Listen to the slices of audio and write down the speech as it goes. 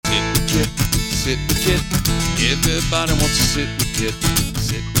sit with Kit. Everybody wants to sit with Kit.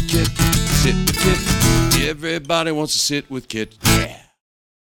 Sit with Kit. Sit with Kit. Everybody wants to sit with Kit. Yeah.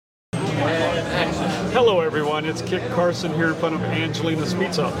 Hello everyone, it's Kit Carson here in front of Angelina's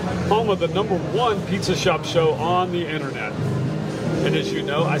Pizza, home of the #1 pizza shop show on the internet. And as you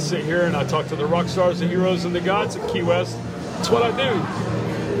know, I sit here and I talk to the rock stars, the heroes, and the gods of Key West. That's what I do.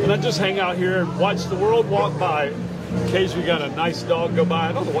 And I just hang out here and watch the world walk by. Occasionally got a nice dog go by.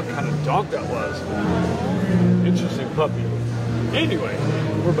 I don't know what kind of dog that was. Interesting puppy. Anyway,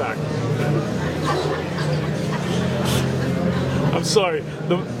 we're back. I'm sorry.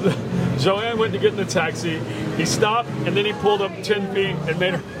 Joanne went to get in the taxi. He stopped, and then he pulled up 10 feet and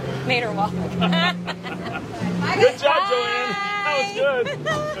made her walk. Good job, Joanne. That was good.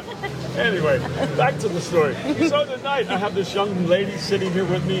 Anyway, back to the story. So tonight, I have this young lady sitting here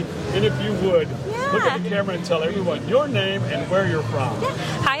with me, and if you would, look at the camera and tell everyone your name and where you're from.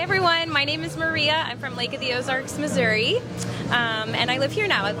 Hi, everyone. My name is Maria. I'm from Lake of the Ozarks, Missouri, and I live here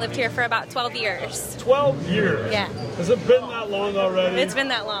now. I've lived here for about 12 years. 12 years? Yeah. Has it been that long already? It's been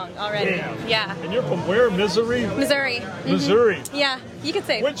that long already. Damn. Yeah. And you're from where? Missouri? Missouri. Mm-hmm. Missouri? Yeah, you could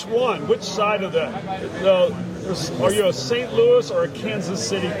say. Which one? Which side of are you a St. Louis or a Kansas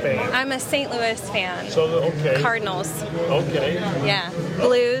City fan? I'm a St. Louis fan. So, okay. Cardinals. Okay. Yeah.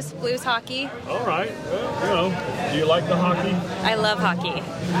 Blues hockey. All right. Well, do you like the hockey? I love hockey.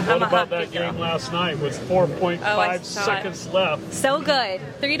 What about that game last night with 4.5 seconds left? So good.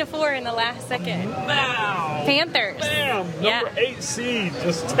 3-4 in the last second. Wow. Panthers. Bam. Number 8 seed.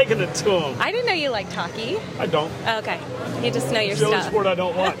 Just taking it to them. I didn't know you liked hockey. I don't. Okay. You just know your stuff. It's the only stuff. sport I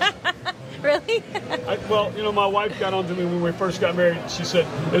don't watch. Really? My wife got on to me when we first got married. She said,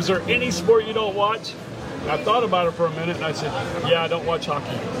 is there any sport you don't watch? And I thought about it for a minute, and I said, yeah, I don't watch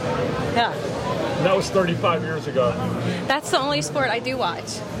hockey. Yeah. And that was 35 years ago. That's the only sport I do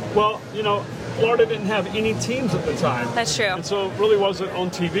watch. Well, Florida didn't have any teams at the time. That's true. And so it really wasn't on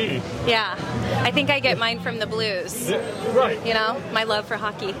TV. Yeah. I think I get mine from the Blues. Yeah, right. My love for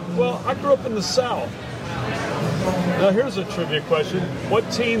hockey. Well, I grew up in the South. Now, here's a trivia question. What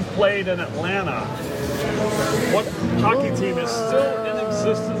team played in Atlanta? What hockey team is still in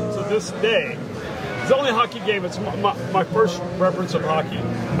existence to this day? It's the only hockey game. It's my first reference of hockey.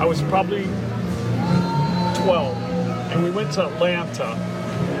 I was probably 12, and we went to Atlanta,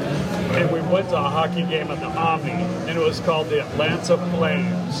 and we went to a hockey game at the Omni, and it was called the Atlanta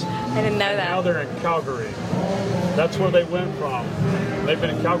Flames. I didn't know that. Now they're in Calgary. That's where they went from. They've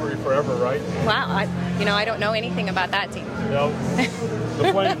been in Calgary forever, right? Wow. I don't know anything about that team. The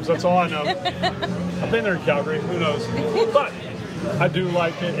Flames, that's all I know. I've been there in Calgary, who knows? But I do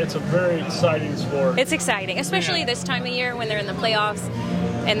like it. It's a very exciting sport. It's exciting, especially this time of year when they're in the playoffs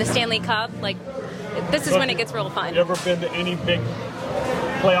and the Stanley Cup. This is when it gets real fun. You ever been to any big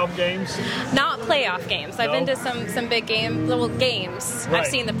playoff games? Not playoff games. I've been to some big little games. Right. I've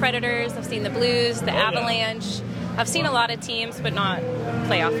seen the Predators, I've seen the Blues, the Avalanche. Yeah. I've seen a lot of teams, but not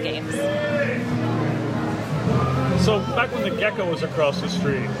playoff games. So back when the Gecko was across the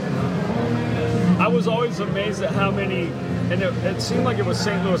street, I was always amazed at how many, and it seemed like it was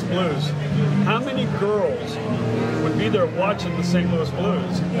St. Louis Blues, how many girls would be there watching the St. Louis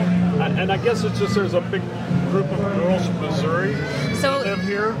Blues. Yeah. And I guess it's just there's a big group of girls from Missouri that live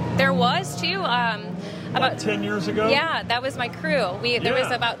here. There was, too. About 10 years ago? Yeah, that was my crew. There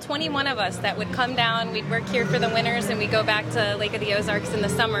was about 21 of us that would come down. We'd work here for the winters, and we'd go back to Lake of the Ozarks in the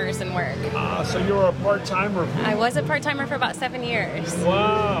summers and work. So you were a part-timer? I was a part-timer for about 7 years.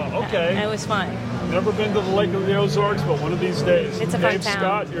 Wow, okay. It was fun. Never been to the Lake of the Ozarks, but one of these days. It's a fun Dave town.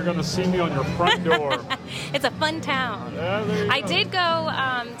 Scott, you're going to see me on your front door. It's a fun town. Yeah, there you go. I did go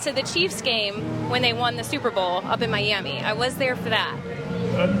to the Chiefs game when they won the Super Bowl up in Miami. I was there for that.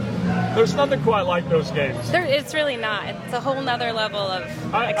 There's nothing quite like those games. It's really not. It's a whole nother level of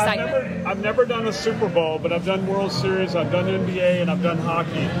excitement. I've never done a Super Bowl, but I've done World Series, I've done NBA, and I've done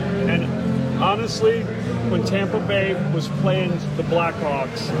hockey. And honestly, when Tampa Bay was playing the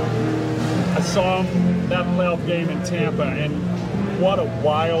Blackhawks, I saw that playoff game in Tampa, and what a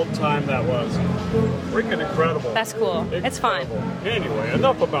wild time that was. Freaking incredible. That's cool. Incredible. It's fun. Anyway,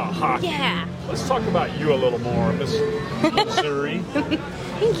 enough about hockey. Yeah. Let's talk about you a little more, Miss Missouri.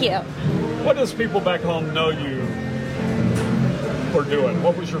 Thank you. What does people back home know you for doing?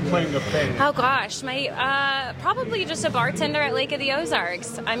 What was your claim to fame? Oh gosh, my probably just a bartender at Lake of the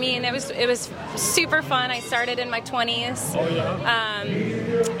Ozarks. I mean, it was super fun. I started in my 20s. Oh yeah.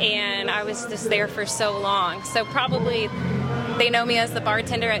 And I was just there for so long. So probably they know me as the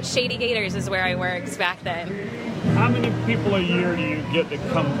bartender at Shady Gators is where I worked back then. How many people a year do you get to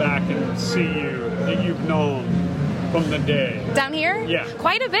come back and see you that you've known from the day? Down here? Yeah.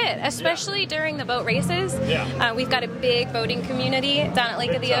 Quite a bit, especially during the boat races. Yeah. We've got a big boating community down at Lake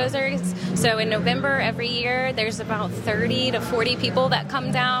of the Big time. Ozarks. So in November every year, there's about 30 to 40 people that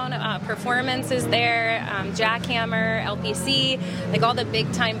come down. Performances there, Jackhammer, LPC, like all the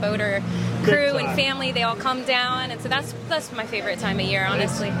big time boater crew and family, they all come down. And so that's my favorite time of year,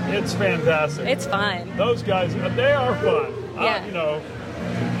 honestly. It's fantastic. It's fun. Those guys, they are fun. Yeah. You know,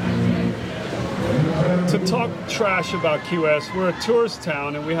 to talk trash about Key West, we're a tourist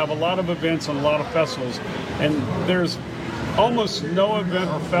town and we have a lot of events and a lot of festivals, and there's almost no event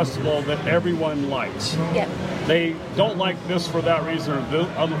or festival that everyone likes. Yeah. They don't like this for that reason or the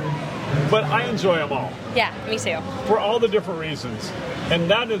other, but I enjoy them all Yeah, me too. for all the different reasons, and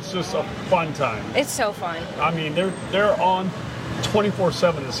that is just a fun time. It's so fun. I mean, they're on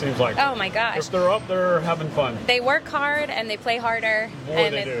 24/7. It seems like. Oh my gosh. If they're up there having fun. They work hard and they play harder. Boy,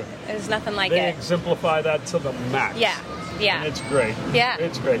 and they do. There's nothing like They it. exemplify that to the max. Yeah. Yeah. And it's great. Yeah.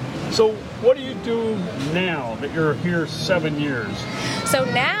 It's great. So what do you do now that you're here 7 years? So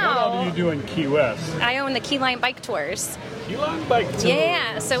What now all do you do in Key West? I own the Key Lime Bike Tours. Key Lime Bike Tour.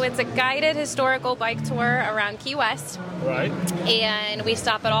 Yeah, so it's a guided historical bike tour around Key West. Right. And we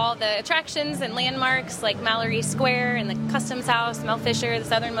stop at all the attractions and landmarks like Mallory Square and the Customs House, Mel Fisher, the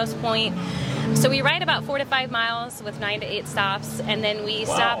southernmost point. So we ride about 4 to 5 miles with 9 to 8 stops, and then we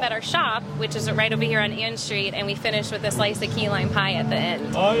stop at our shop, which is right over here on Ann Street, and we finish with a slice of key lime pie at the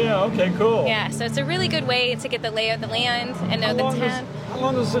end. Oh yeah. Okay. Cool. Yeah, so it's a really good way to get the lay of the land and know the town. How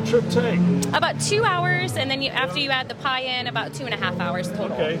long does the trip take? About 2 hours, and then after you add the pie in, about 2.5 hours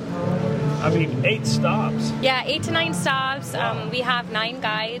total. Okay. I mean, 8 stops. Yeah, 8 to 9 stops. We have 9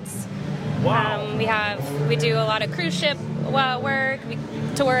 guides. Wow. We do a lot of cruise ship work,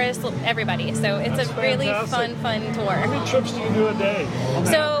 tourists, everybody. So it's That's a really fantastic. fun How tour. many trips do you do a day?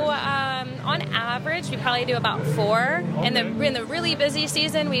 So on average, we probably do about 4. In the really busy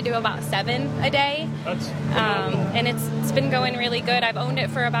season, we do about 7 a day. That's phenomenal. And it's been going really good. I've owned it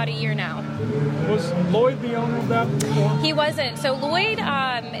for about a year now. Was Lloyd the owner of that before? He wasn't. So Lloyd,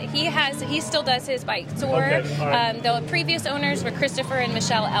 he still does his bike tour. Okay, all right. The previous owners were Christopher and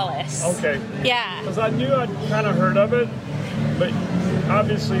Michelle Ellis. Okay. Yeah. Because I knew I'd kind of heard of it, but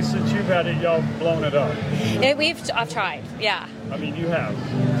obviously since you've had it, y'all have blown it up. I've tried. Yeah, I mean, you have.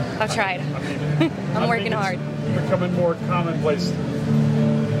 I've tried. I mean, I'm I working think hard. It's becoming more commonplace.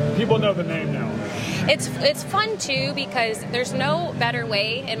 People know the name now. It's fun too because there's no better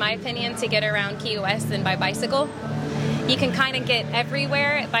way, in my opinion, to get around Key West than by bicycle. You can kind of get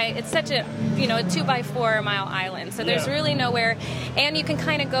everywhere. It's such a 2x4 mile island, so there's really nowhere, and you can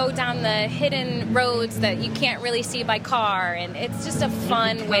kind of go down the hidden roads that you can't really see by car, and it's just a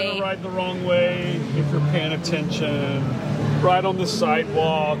fun You way. can ride the wrong way if you're paying attention. Ride on the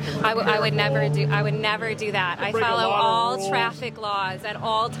sidewalk. I would never do that. I break a follow lot of all rules. traffic laws at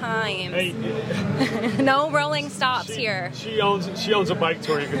all times. Hey, No rolling stops here. She owns a bike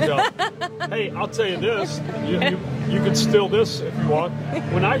tour. You can tell. Hey, I'll tell you this. You can steal this if you want.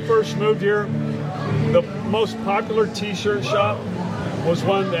 When I first moved here, the most popular T-shirt shop was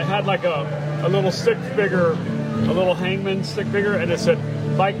one that had like a little stick figure, a little hangman stick figure, and it said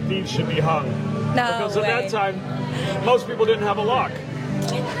 "Bike thieves should be hung." No Because way. at that time, most people didn't have a lock.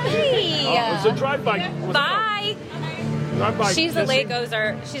 Hey. It was a drive-by. Bye. Drive-by She's a kissing. Lake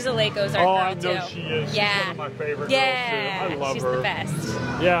Ozark. She's a Lake Ozark Oh, girl I know too. she is. Yeah. She's one of my favorite Yeah. girls, too. I love She's her. the best.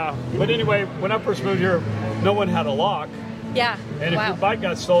 Yeah, but anyway, when I first moved here, no one had a lock, Yeah. and if Wow. your bike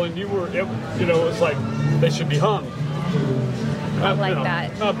got stolen, it was like they should be hung. I like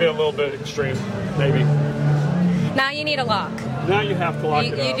that. That'd be a little bit extreme, maybe. Now you need a lock. Now you have to lock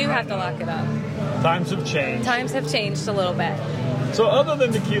it up. You do I have to know. lock it up. Times have changed. Times have changed a little bit. So other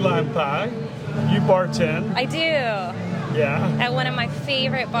than the key lime pie, you bartend. I do. Yeah. At one of my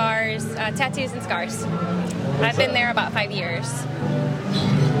favorite bars, Tattoos and Scars. I've been there about 5 years.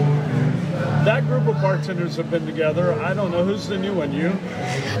 That group of bartenders have been together. I don't know who's the new one. You?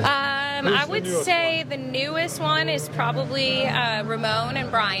 I would say the newest one is probably Ramon and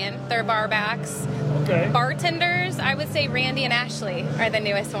Brian. They're bar backs. Okay. Bartenders, I would say Randy and Ashley are the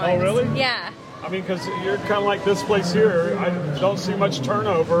newest ones. Oh, really? Yeah. I mean, because you're kind of like this place here. I don't see much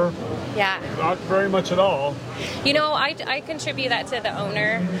turnover. Yeah. Not very much at all. You know, I contribute that to the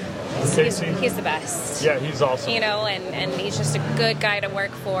owner. Casey. He's the best. Yeah, he's awesome. You know, and he's just a good guy to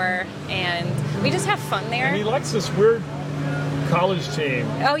work for, and we just have fun there. And he likes this weird college team.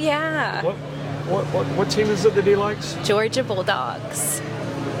 Oh yeah, What team is it that he likes? Georgia Bulldogs.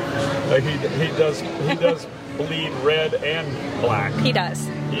 He does bleed red and black. He does.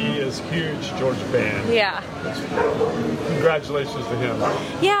 He is huge Georgia fan. Yeah. Congratulations to him.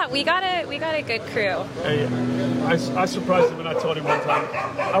 Yeah, we got a good crew. Hey, I surprised him when I told him one time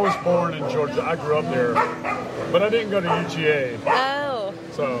I was born in Georgia. I grew up there, but I didn't go to UGA. Oh.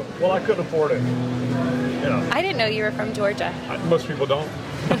 So, well, I couldn't afford it. Yeah. I didn't know you were from Georgia. Most people don't.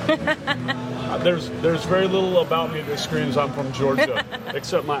 There's very little about me that screams I'm from Georgia,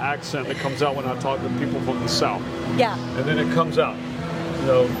 except my accent that comes out when I talk to people from the South. Yeah. And then it comes out. You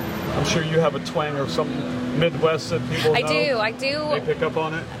know, I'm sure you have a twang or something Midwest that people know. I do. They pick up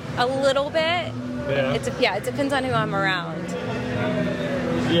on it? A little bit. Yeah. It depends on who I'm around.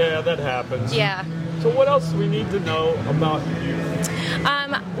 Yeah, that happens. Yeah. So what else do we need to know about you?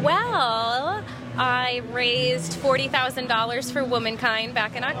 Well, I raised $40,000 for Womankind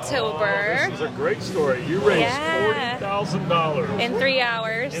back in October. Oh, this is a great story. You raised $40,000. In 3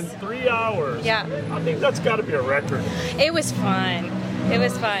 hours. In 3 hours? Yeah. I think that's got to be a record. It was fun. It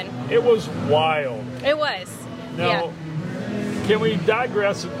was fun. It was wild. It was. Now, can we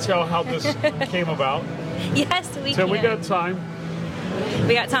digress and tell how this came about? Yes, we can. We got time.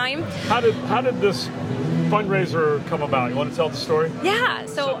 We got time? How did this fundraiser come about? You want to tell the story? Yeah.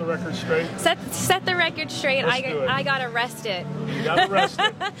 So set the record straight. Set the record straight. I got arrested. You got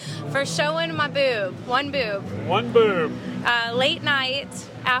arrested for showing my boob. One boob. One boob. Late night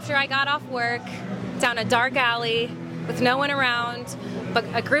after I got off work, down a dark alley with no one around, but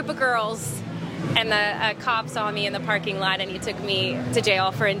a group of girls. And the cop saw me in the parking lot, and he took me to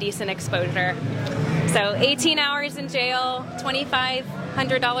jail for indecent exposure. So 18 hours in jail,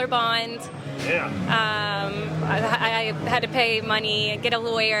 $2,500 bond. Yeah. I had to pay money, get a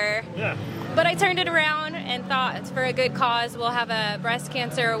lawyer. Yeah. But I turned it around and thought, for a good cause, we'll have a breast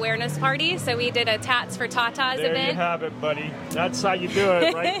cancer awareness party. So we did a Tats for Tatas event. There you have it, buddy. That's how you do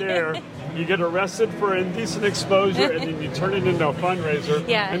it right there. You get arrested for indecent exposure, and then you turn it into a fundraiser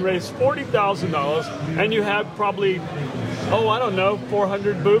and raise $40,000. And you have probably,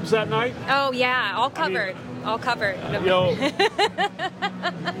 400 boobs that night? Oh, yeah, all covered. All covered.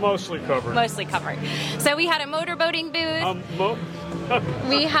 Mostly covered. Mostly covered. So we had a motorboating booth.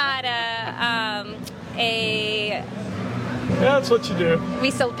 We had a that's what you do.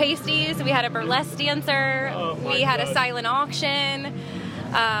 We sold pasties. We had a burlesque dancer. We had a silent auction.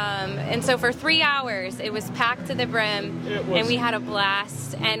 And so for 3 hours, it was packed to the brim, and we had a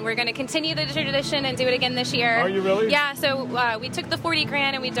blast. And we're going to continue the tradition and do it again this year. Are you really? Yeah. So we took the $40,000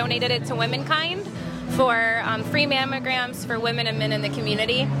 and we donated it to Womankind for free mammograms for women and men in the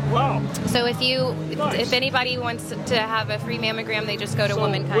community. Wow. So if anybody wants to have a free mammogram, they just go to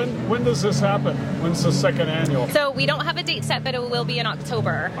Womankind. When does this happen? When's the second annual? So we don't have a date set, but it will be in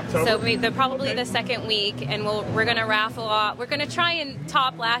October. So probably the second week, and we're going to raffle off. We're going to try and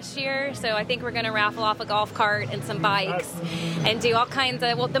top last year, so I think we're going to raffle off a golf cart and some bikes and do all kinds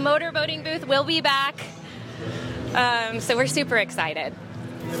of. Well, the motorboating booth will be back, so we're super excited.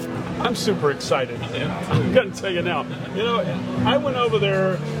 I'm super excited. I'm going to tell you now. I went over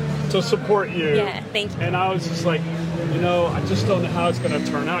there to support you. Yeah, thank you. And I was just like, I just don't know how it's going to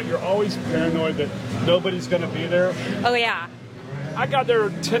turn out. You're always paranoid that nobody's going to be there. Oh, yeah. I got there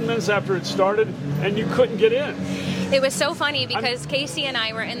 10 minutes after it started, and you couldn't get in. It was so funny because Casey and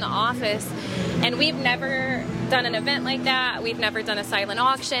I were in the office, and we've never done an event like that. We've never done a silent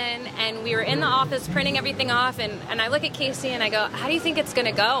auction, and we were in the office printing everything off, and I look at Casey and I go, how do you think it's going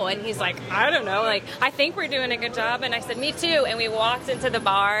to go? And he's like, I don't know. I think we're doing a good job. And I said, me too. And we walked into the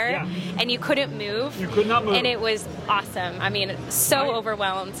bar, and you couldn't move. You could not move. And it was awesome. I mean, so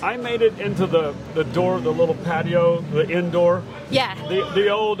overwhelmed. I made it into the door, the little patio, the indoor. Yeah. The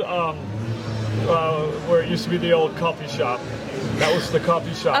old, where it used to be the old coffee shop. That was the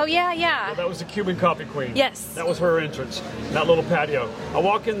coffee shop. Oh, yeah. That was the Cuban coffee queen. Yes. That was her entrance, that little patio. I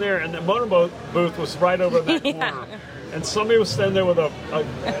walk in there, and the motorboat booth was right over in that corner. And somebody was standing there with a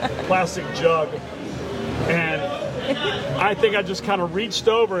plastic jug. And I think I just kind of reached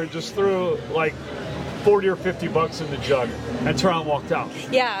over and just threw like $40 or $50 in the jug and turned and walked out.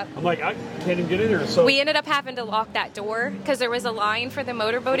 Yeah. I'm like, I can't even get in here. So we ended up having to lock that door because there was a line for the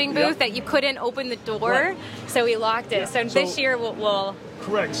motorboating booth that you couldn't open the door. Right. So we locked it. So this year we'll...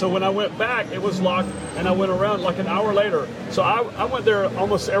 Correct. So when I went back, it was locked, and I went around like an hour later. So I went there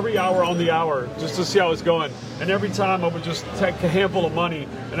almost every hour on the hour just to see how it was going. And every time I would just take a handful of money,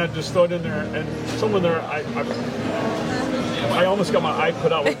 and I'd just throw it in there. And someone there, I almost got my eye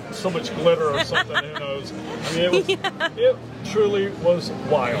put out with so much glitter or something. Who knows? I mean, it truly was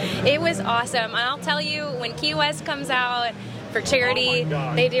wild. It was awesome. And I'll tell you, when Key West comes out for charity,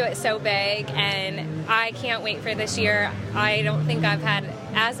 they do it so big, and I can't wait for this year. I don't think I've had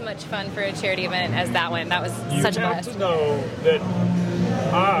as much fun for a charity event as that one. That was such a blast. You have to know that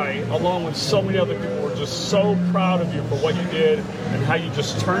I, along with so many other people, were just so proud of you for what you did and how you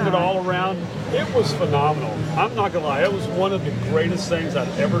just turned it all around. It was phenomenal. I'm not going to lie. It was one of the greatest things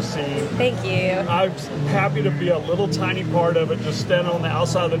I've ever seen. Thank you. I'm happy to be a little tiny part of it, just standing on the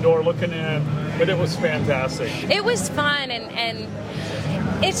outside of the door looking in. But it was fantastic. It was fun, and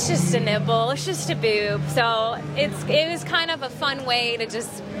it's just a nibble. It's just a boob. So it was kind of a fun way to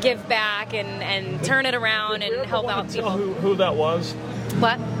just give back and turn it around and help out people. Who that was?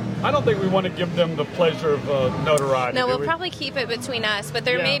 What? I don't think we want to give them the pleasure of notoriety. No, we'll probably keep it between us, but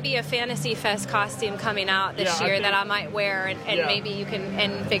there may be a Fantasy Fest costume coming out this year that I might wear, and maybe you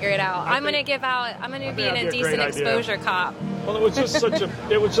can figure it out. I'm going to be an indecent exposure cop. Well, it was just such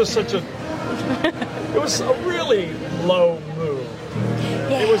a really low move.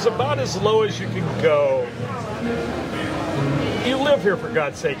 Yeah. It was about as low as you can go. You live here, for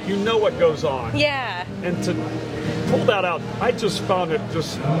God's sake. You know what goes on. Yeah. And to pull that out, I just found it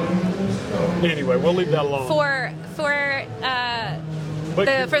just... Anyway, we'll leave that alone. For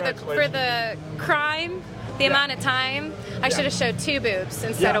the crime, the amount of time, I should have showed 2 boobs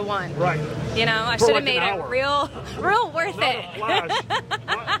instead of 1. Right. You know, I should have made it real worth it. A flash.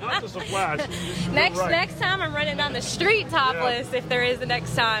 not just a flash. Next time I'm running down the street topless if there is a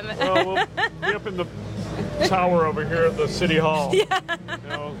next time. Well, we'll be up in the tower over here at the city hall. Yeah. You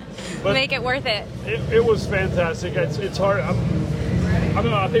know, but make it worth it. It was fantastic. It's hard. I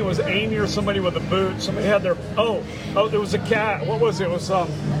don't know. I think it was Amy or somebody with a boot. Somebody had their there was a cat. What was it? It was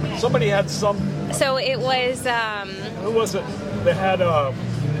somebody had some. So it was. Who was it? They had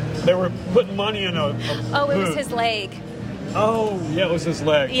they were putting money in a it was his leg. Oh yeah, it was his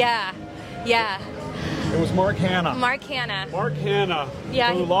leg. Yeah. It was Mark Hanna.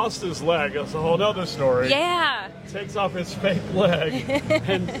 Yeah. Who lost his leg. That's a whole other story. Yeah. Takes off his fake leg,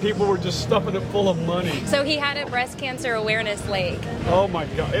 and people were just stuffing it full of money. So he had a breast cancer awareness leg. Oh my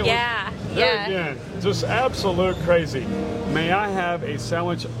God. Yeah. Again, just absolute crazy. May I have a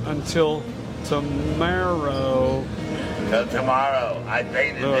sandwich until tomorrow? Till tomorrow. I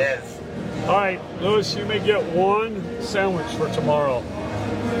painted this. All right, Louis, you may get 1 sandwich for tomorrow.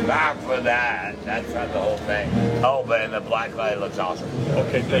 Not for that. That's not the whole thing. Oh, but in the black light looks awesome.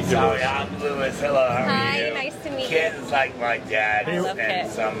 Okay, thank you. Sorry, I'm Louis. Hello, how are you? Hi, nice to meet you. Kit's like my dad I love in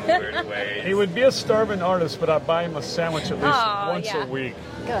Kit. some weird ways. He would be a starving artist, but I buy him a sandwich at least once a week.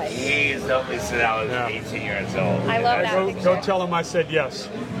 Good. He's only since I was 18 years old. I love that. Go tell him I said yes.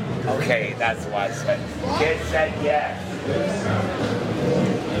 Okay, that's what I said. Kit said yes.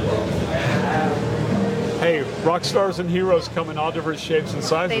 Hey, rock stars and heroes come in all different shapes and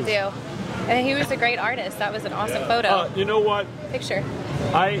sizes. They do. And he was a great artist. That was an awesome photo. You know what? Picture.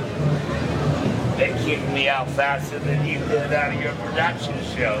 They kicked me out faster than you did out of your production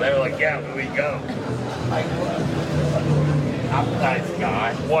show. They were like, yeah, here we go. I'm a nice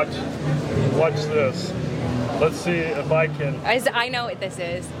guy. Watch this. Let's see if I can. I know what this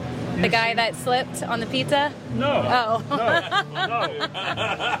is. The guy that slipped on the pizza? No. Oh. No.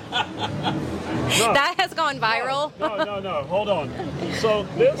 That has gone viral. No. Hold on. So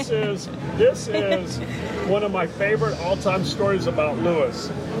this is one of my favorite all-time stories about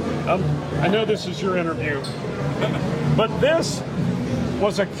Louis. I know this is your interview, but this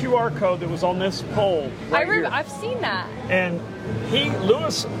was a QR code that was on this pole. I've seen that. And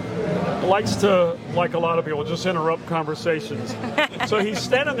Louis likes to, like a lot of people, just interrupt conversations. So he's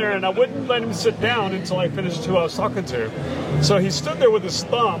standing there, and I wouldn't let him sit down until I finished who I was talking to. So he stood there with his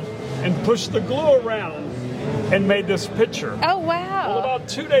thumb and pushed the glue around and made this picture. Oh, wow. Well, about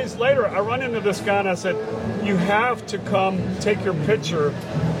 2 days later, I run into this guy, and I said, you have to come take your picture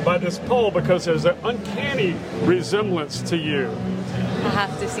by this pole because there's an uncanny resemblance to you. I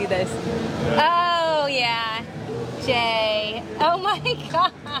have to see this. Oh, yeah. Jay. Oh, my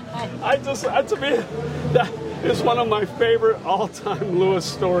God. That is one of my favorite all-time Louis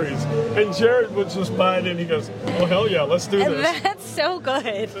stories. And Jared was just buying it, and he goes, oh, hell yeah, let's do this. That's so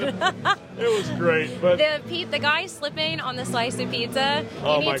good. It was great. But the guy slipping on the slice of pizza,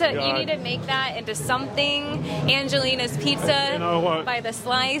 you need to make that into something. Angelina's Pizza by the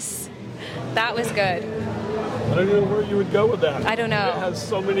slice. That was good. I don't know where you would go with that. I don't know. It has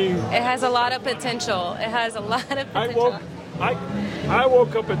so many... It has a lot of potential. I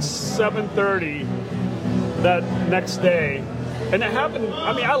woke up at 7:30 that next day, and it happened...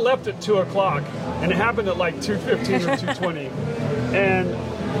 I mean, I left at 2 o'clock, and it happened at like 2:15 or 2:20. And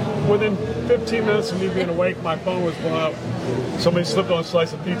within 15 minutes of me being awake, my phone was blown up. Somebody slipped on a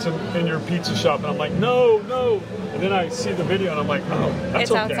slice of pizza in your pizza shop, and I'm like, no. And then I see the video, and I'm like, oh, that's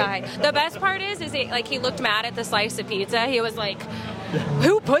it's okay. Outside. The best part is he looked mad at the slice of pizza. He was like,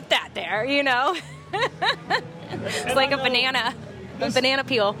 who put that there, you know? It's like a banana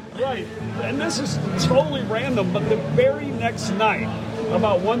peel. Right. And this is totally random, but the very next night,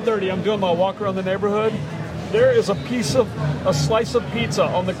 about 1:30, I'm doing my walk around the neighborhood. There is a slice of pizza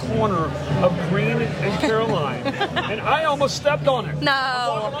on the corner of Green and Caroline. And I almost stepped on it. No.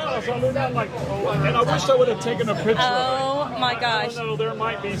 I'm walking around, so I looked down like, and I wish I would have taken a picture Oh of it. my gosh. I don't know, there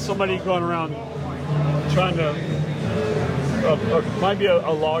might be somebody going around trying to, might be a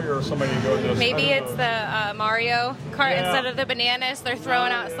lawyer or somebody doing this. Maybe it's the Mario Kart. Yeah. Instead of the bananas, they're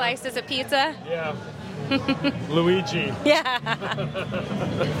throwing out slices of pizza. Yeah. Luigi. Yeah.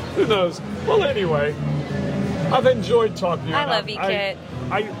 Who knows? Well, anyway, I've enjoyed talking to you. I love you, Kit.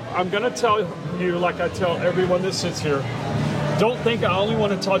 I'm going to tell you, like I tell everyone that sits here, don't think I only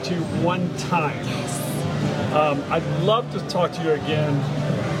want to talk to you one time. I'd love to talk to you again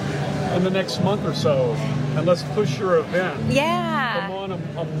in the next month or so, and let's push your event. Yeah. Come on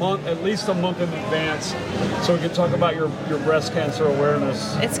a month, at least a month in advance, so we can talk about your breast cancer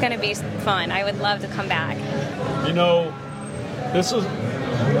awareness. It's going to be fun. I would love to come back. You know,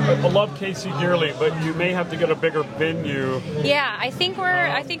 I love Casey dearly, but you may have to get a bigger venue. Yeah, I think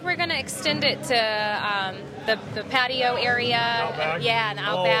we're going to extend it to the patio area. Outback? Yeah, and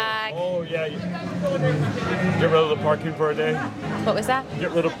Outback. Oh yeah. Get rid of the parking for a day. What was that?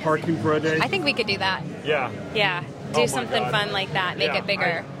 Get rid of parking for a day. I think we could do that. Yeah. Yeah, Oh do my something God. fun like that. Make Yeah, it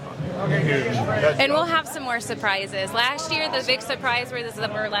bigger. Huge. And we'll have some more surprises. Last year, the big surprise was the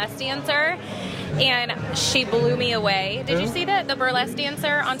burlesque dancer, and she blew me away. Did you see that? The burlesque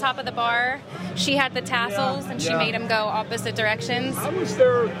dancer on top of the bar. She had the tassels, and she yeah. made them go opposite directions. I was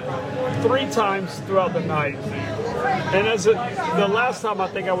there 3 times throughout the night. And the last time I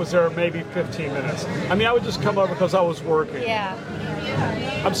think I was there maybe 15 minutes. I mean, I would just come over because I was working. Yeah.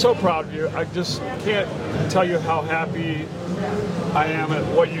 I'm so proud of you. I just can't tell you how happy I am at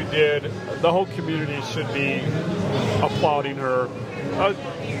what you did. The whole community should be applauding her.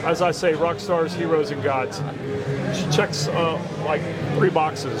 As I say, rock stars, heroes, and gods. She checks like 3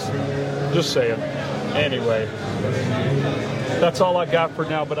 boxes. Just saying. Anyway, that's all I got for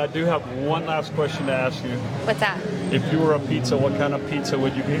now, but I do have one last question to ask you. What's that? If you were a pizza, what kind of pizza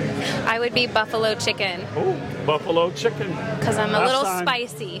would you be? I would be buffalo chicken Oh, buffalo chicken. because I'm a Last little time-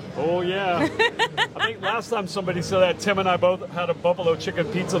 spicy. Oh, yeah. I think last time somebody said that, Tim and I both had a buffalo chicken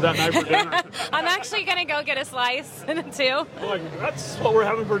pizza that night for dinner. I'm actually going to go get a slice too. We're like, that's what we're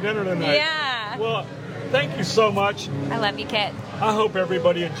having for dinner tonight. Yeah. Well, thank you so much. I love you, Kit. I hope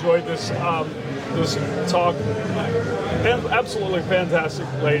everybody enjoyed this this talk. Absolutely fantastic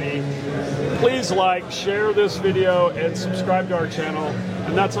lady. Please like, share this video, and subscribe to our channel.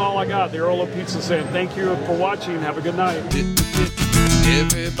 And that's all I got. The Earl of Pizza saying thank you for watching. Have a good night. Sit with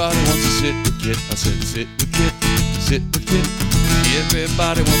Kit. Everybody wants to sit with Kit. I said sit with Kit. Sit with Kit.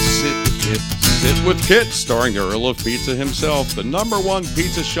 Everybody wants to sit with Kit. Sit with Kit, starring the Earl of Pizza himself, the #1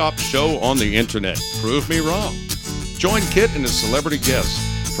 pizza shop show on the internet. Prove me wrong. Join Kit and his celebrity guests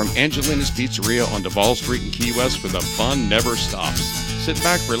from Angelina's Pizzeria on Duval Street in Key West, where the fun never stops. Sit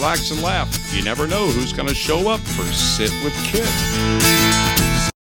back, relax, and laugh. You never know who's going to show up for Sit with Kit.